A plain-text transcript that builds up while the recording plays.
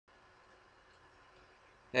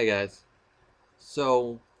Hey guys,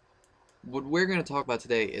 so what we're going to talk about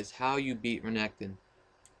today is how you beat Renekton,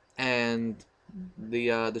 and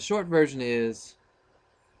the short version is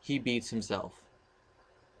he beats himself.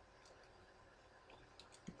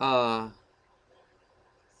 Uh,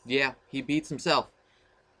 yeah, he beats himself,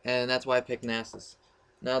 and that's why I picked Nasus.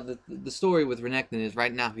 Now the story with Renekton is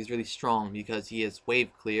right now he's really strong because he has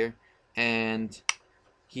wave clear, and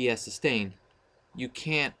he has sustain. You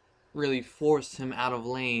can't really force him out of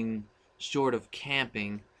lane short of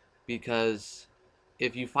camping because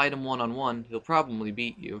if you fight him one-on-one, he'll probably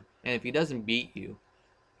beat you. And if he doesn't beat you,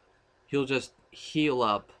 he'll just heal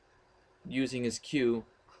up using his Q,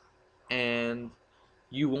 and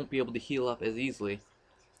you won't be able to heal up as easily.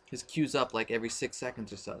 His Q's up like every 6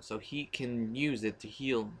 seconds or so, so he can use it to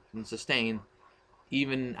heal and sustain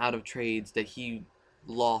even out of trades that he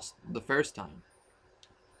lost the first time.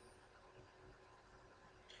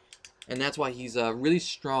 And that's why he's really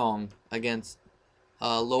strong against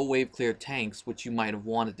low wave clear tanks, which you might have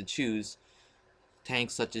wanted to choose.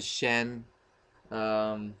 Tanks such as Shen,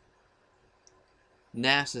 um,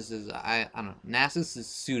 Nasus is I don't know. Nasus is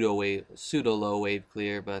pseudo low wave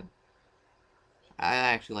clear, but I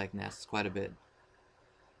actually like Nasus quite a bit.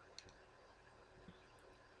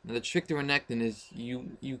 Now, the trick to Renekton is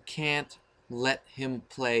you can't let him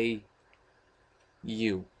play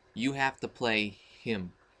you. You have to play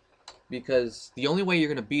him, because the only way you're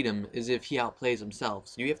gonna beat him is if he outplays himself.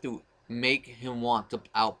 So you have to make him want to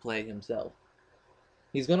outplay himself.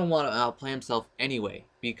 He's gonna want to outplay himself anyway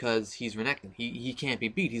because he's Renekton. He can't be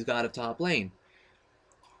beat. He's got a top lane,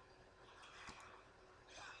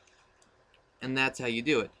 and that's how you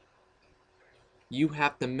do it. You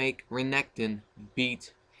have to make Renekton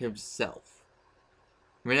beat himself.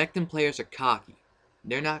 Renekton players are cocky.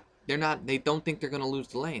 They don't think they're gonna lose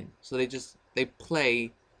the lane. So they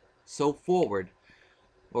play so forward.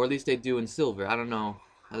 Or at least they do in silver. I don't know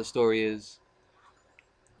how the story is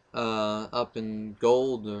up in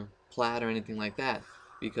gold or plat or anything like that.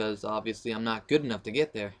 Because obviously I'm not good enough to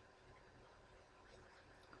get there.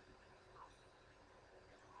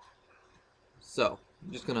 So,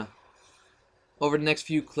 I'm just gonna over the next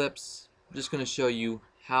few clips, I'm just gonna show you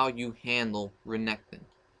how you handle Renekton.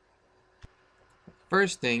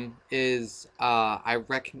 First thing is I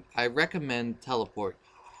recommend teleport,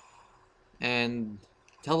 and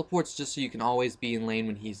teleport's just so you can always be in lane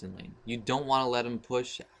when he's in lane. You don't want to let him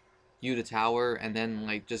push you to tower and then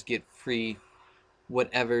like just get free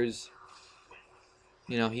whatever's,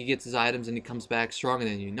 he gets his items and he comes back stronger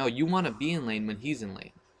than you. No, you want to be in lane when he's in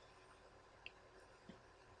lane.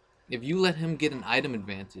 If you let him get an item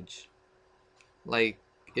advantage, like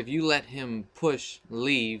if you let him push,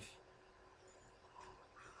 leave,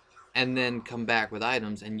 and then come back with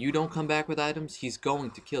items, and you don't come back with items, he's going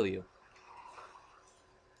to kill you.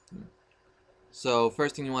 So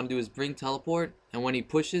first thing you want to do is bring teleport, and when he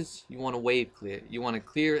pushes, you want to wave clear. You want to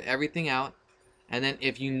clear everything out, and then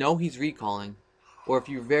if you know he's recalling, or if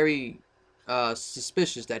you're very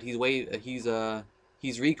suspicious that he's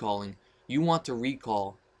recalling, you want to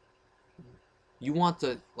recall. You want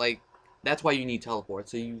to that's why you need teleport.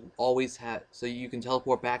 So you can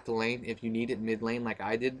teleport back to lane if you need it mid lane like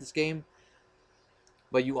I did this game.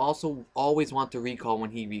 But you also always want to recall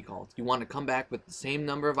when he recalls. You want to come back with the same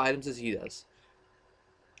number of items as he does.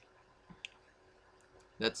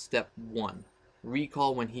 That's step 1.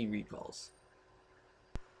 Recall when he recalls.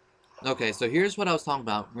 Okay, so here's what I was talking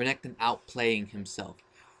about. Renekton outplaying himself.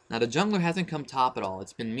 Now the jungler hasn't come top at all.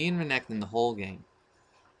 It's been me and Renekton the whole game.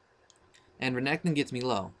 And Renekton gets me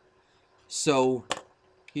low. So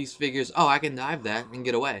he figures, oh, I can dive that and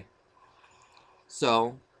get away.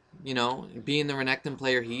 So, being the Renekton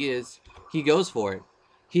player he is, he goes for it.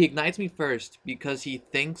 He ignites me first because he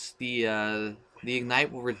thinks the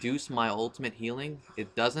ignite will reduce my ultimate healing.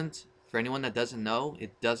 It doesn't. For anyone that doesn't know,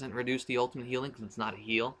 it doesn't reduce the ultimate healing because it's not a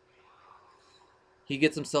heal. He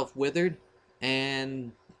gets himself withered,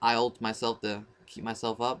 and I ult myself to keep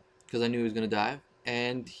myself up because I knew he was going to dive,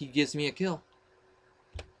 and he gives me a kill.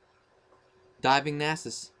 Diving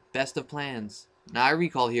Nasus, best of plans. Now I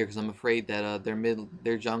recall here because I'm afraid that their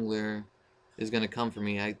jungler is gonna come for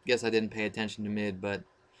me. I guess I didn't pay attention to mid, but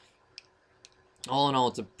all in all,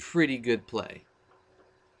 it's a pretty good play.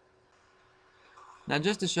 Now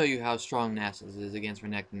just to show you how strong Nasus is against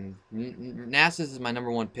Renekton, Nasus is my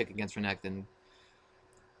 #1 pick against Renekton.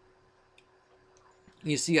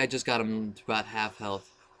 You see, I just got him to about half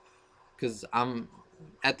health because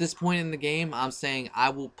at this point in the game, I'm saying I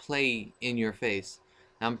will play in your face.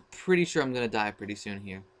 I'm pretty sure I'm going to die pretty soon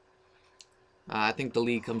here. I think the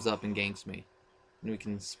lead comes up and ganks me. And we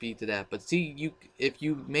can speed to that. But see, if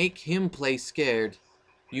you make him play scared,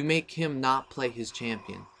 You make him not play his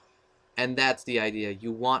champion. And that's the idea.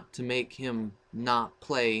 You want to make him not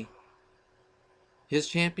play his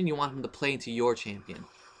champion. You want him to play into your champion.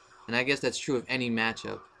 And I guess that's true of any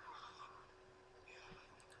matchup.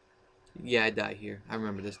 Yeah, I die here. I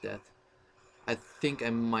remember this death. I think I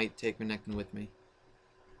might take Renekton with me.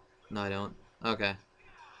 No, I don't. Okay.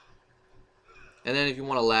 And then if you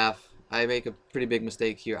want to laugh, I make a pretty big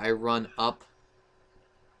mistake here. I run up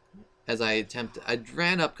as I attempt. I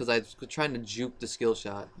ran up because I was trying to juke the skill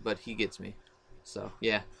shot, but he gets me. So,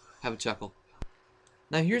 yeah. Have a chuckle.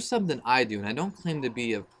 Now, here's something I do, and I don't claim to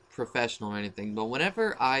be a professional or anything, but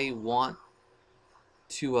whenever I want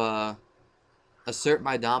to assert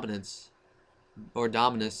my dominance, or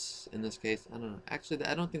dominus in this case, I don't know. Actually,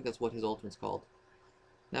 I don't think that's what his ultimate's called.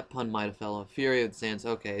 That pun might have fell off. Fury of the Sands.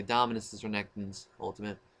 Okay, dominus is Renekton's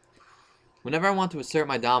ultimate. Whenever I want to assert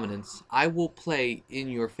my dominance, I will play in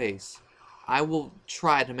your face. I will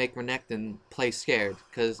try to make Renekton play scared,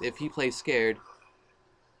 because if he plays scared,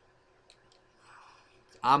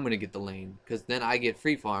 I'm going to get the lane, because then I get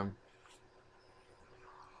free farm.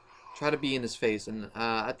 Try to be in his face, and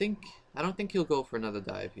I don't think he'll go for another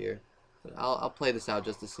dive here. But I'll play this out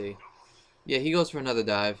just to see. Yeah, he goes for another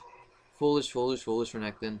dive. Foolish, foolish, foolish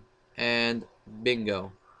Renekton. And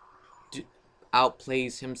bingo.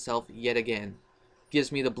 Outplays himself yet again.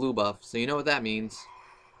 Gives me the blue buff, so you know what that means.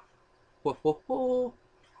 Ho, ho, ho.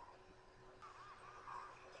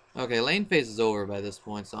 Okay, lane phase is over by this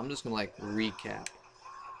point, so I'm just going to, like, recap.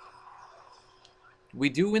 We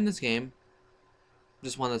do win this game.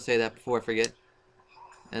 Just wanted to say that before I forget.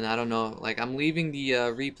 And I don't know, like, I'm leaving the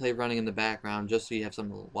replay running in the background just so you have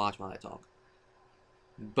something to watch while I talk.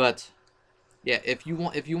 But yeah, if you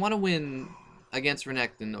want to win against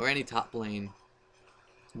Renekton or any top lane,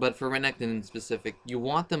 but for Renekton in specific, you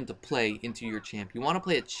want them to play into your champ. You want to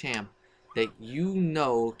play a champ that you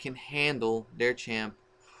know can handle their champ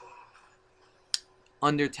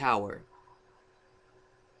under tower.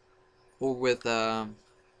 Or with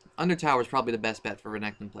under tower is probably the best bet for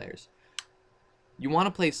Renekton players. You want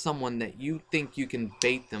to play someone that you think you can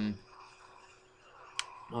bait them.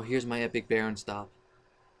 Oh, here's my epic Baron stop.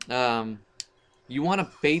 You want to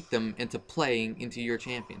bait them into playing into your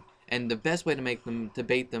champion. And the best way to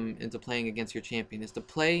bait them into playing against your champion is to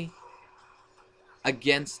play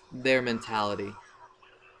against their mentality.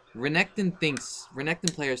 Renekton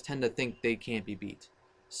players tend to think they can't be beat.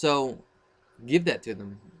 So give that to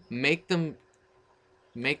them. Make them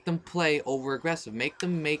play over aggressive. Make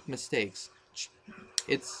them make mistakes.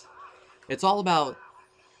 It's all about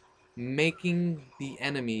making the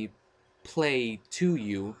enemy play to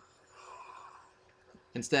you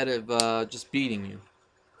instead of just beating you.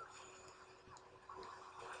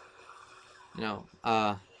 You know,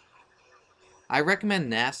 I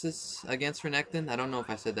recommend Nasus against Renekton. I don't know if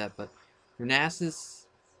I said that, but Nasus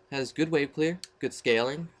has good wave clear, good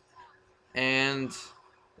scaling, and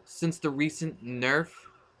since the recent nerf,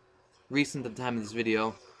 recent at the time of this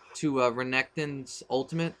video, to Renekton's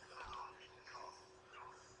ultimate,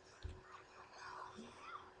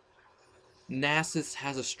 Nasus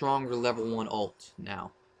has a stronger level 1 ult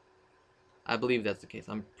now. I believe that's the case.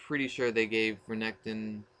 I'm pretty sure they gave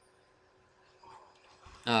Renekton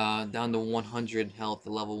down to 100 health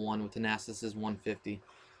at level 1 with the Nasus is 150.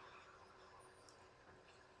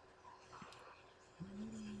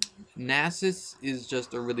 Nasus is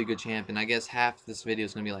just a really good champion. I guess half this video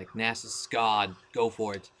is going to be like, Nasus is God, go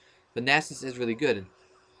for it. But Nasus is really good.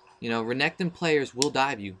 You know, Renekton players will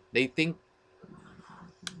dive you. They think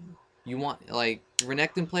you want, like,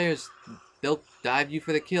 Renekton players, they'll dive you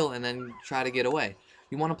for the kill and then try to get away.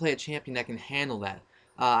 You want to play a champion that can handle that.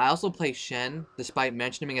 I also play Shen, despite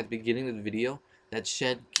mentioning at the beginning of the video that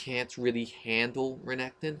Shen can't really handle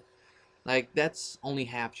Renekton. Like, that's only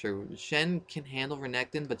half true. Shen can handle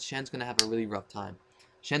Renekton, but Shen's going to have a really rough time.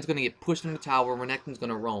 Shen's going to get pushed in the tower, Renekton's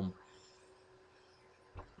going to roam.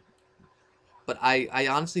 But I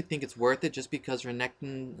honestly think it's worth it just because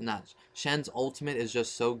Shen's ultimate is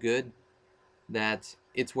just so good that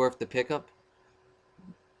it's worth the pickup.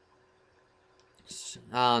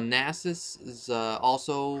 Nasus is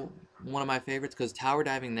also one of my favorites because tower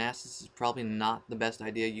diving Nasus is probably not the best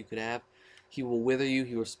idea you could have. He will wither you,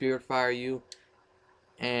 he will spirit fire you,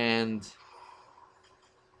 and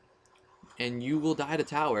you will die to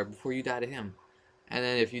tower before you die to him. And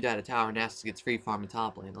then if you die to tower, Nasus gets free farm in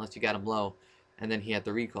top lane, unless you got him low, and then he had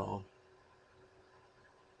the recall.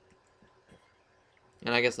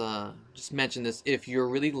 And I guess just mention this, if you're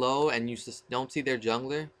really low and you just don't see their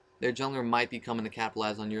jungler might be coming to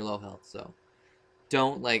capitalize on your low health. So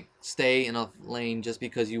don't like stay in a lane just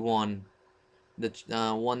because you won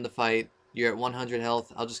the fight You're at 100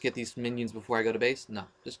 health. I'll just get these minions before I go to base. No,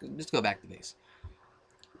 just go back to base.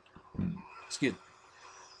 Excuse me.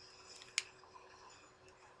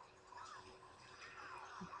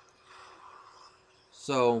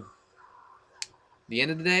 So, the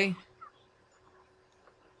end of the day,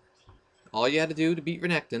 all you had to do to beat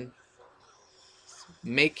Renekton,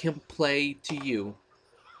 make him play to you,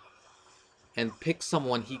 and pick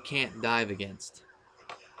someone he can't dive against.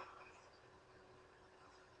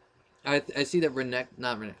 I see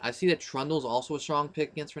that I see that Trundle's also a strong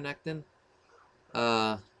pick against Renekton.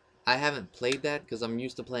 I haven't played that because I'm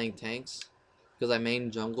used to playing tanks. Because I main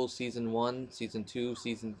jungle season 1, season 2,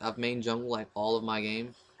 I've main jungle like all of my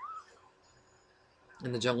game.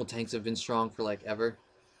 And the jungle tanks have been strong for like ever.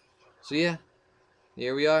 So yeah,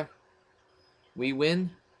 here we are. We win.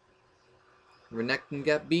 Renekton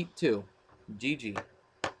got beat too. GG.